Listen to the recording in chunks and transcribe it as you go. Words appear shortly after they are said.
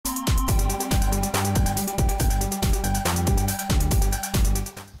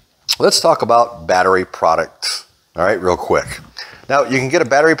Let's talk about battery products, all right, real quick. Now, you can get a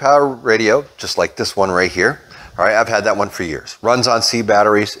battery powered radio, just like this one right here. All right, I've had that one for years. Runs on C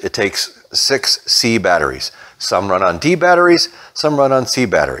batteries. It takes 6 C batteries. Some run on D batteries, some run on C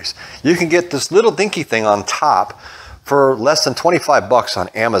batteries. You can get this little dinky thing on top for less than 25 bucks on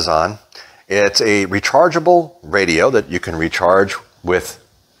Amazon. It's a rechargeable radio that you can recharge with,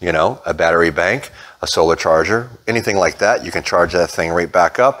 you know, a battery bank, a solar charger, anything like that. You can charge that thing right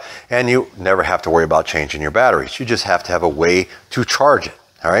back up, and you never have to worry about changing your batteries. You just have to have a way to charge it,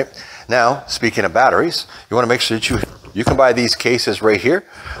 all right? Now, speaking of batteries, you want to make sure that you can buy these cases right here.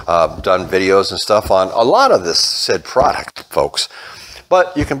 Done videos and stuff on a lot of this said product, folks.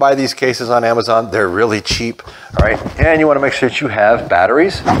 But you can buy these cases on Amazon. They're really cheap, all right? And you want to make sure that you have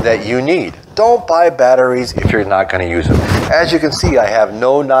batteries that you need. Don't buy batteries if you're not going to use them. As you can see, I have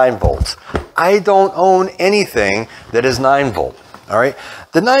no 9 volts. I don't own anything that is 9 volt, all right?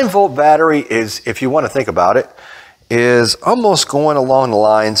 The 9 volt battery is, if you want to think about it, is almost going along the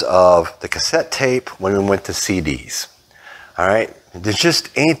lines of the cassette tape when we went to CDs, all right? There just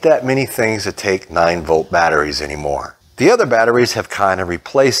ain't that many things that take 9 volt batteries anymore. The other batteries have kind of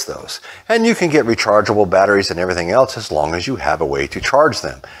replaced those, and you can get rechargeable batteries and everything else as long as you have a way to charge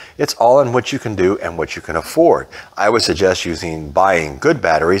them. It's all in what you can do and what you can afford. I would suggest buying good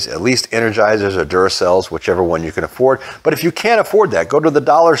batteries, at least Energizers or Duracells, whichever one you can afford. But if you can't afford that, go to the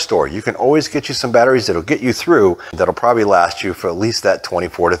dollar store. You can always get you some batteries that'll get you through, that'll probably last you for at least that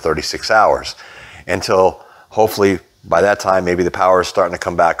 24 to 36 hours until hopefully by that time, maybe the power is starting to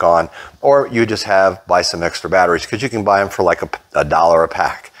come back on, or you just buy some extra batteries, because you can buy them for like a dollar a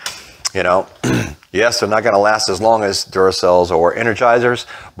pack. You know, yes, they're not going to last as long as Duracells or Energizers,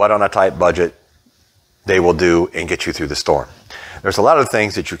 but on a tight budget, they will do and get you through the storm. There's a lot of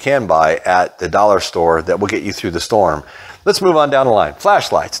things that you can buy at the dollar store that will get you through the storm. Let's move on down the line.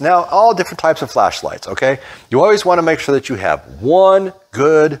 Flashlights. Now, all different types of flashlights, okay? You always want to make sure that you have one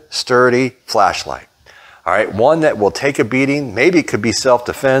good, sturdy flashlight. All right, one that will take a beating. Maybe it could be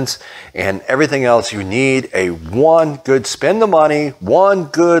self-defense, and everything else you need one good, spend the money, one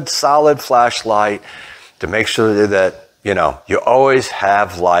good solid flashlight to make sure that, you know, you always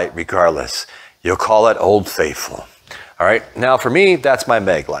have light regardless. You'll call it Old Faithful. All right, now for me, that's my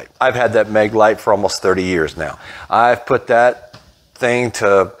Meg light. I've had that Meg light for almost 30 years now. I've put that thing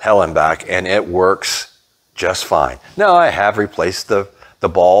to hell and back, and it works just fine. Now, I have replaced the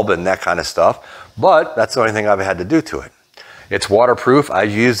bulb and that kind of stuff, but that's the only thing I've had to do to it. It's waterproof. I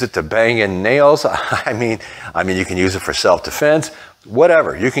use it to bang in nails. I mean, you can use it for self-defense,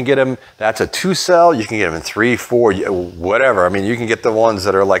 whatever. You can get them, that's a 2-cell. You can get them in 3, 4, whatever. I mean, you can get the ones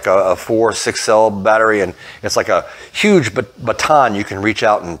that are like a 4, 6-cell battery, and it's like a huge baton you can reach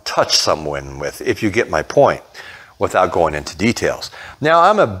out and touch someone with, if you get my point, without going into details. Now,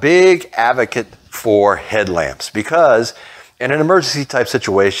 I'm a big advocate for headlamps, because in an emergency type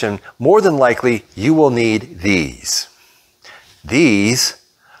situation, more than likely, you will need these. These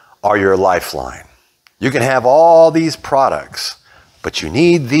are your lifeline. You can have all these products, but you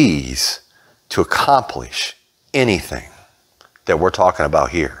need these to accomplish anything that we're talking about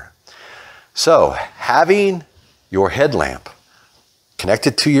here. So having your headlamp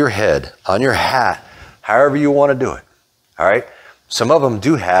connected to your head, on your hat, however you want to do it, all right? Some of them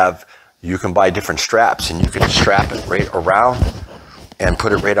do have, you can buy different straps, and you can strap it right around and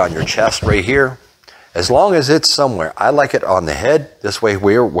put it right on your chest right here. As long as it's somewhere. I like it on the head. This way,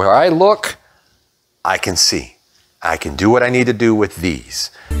 where I look, I can see. I can do what I need to do with these.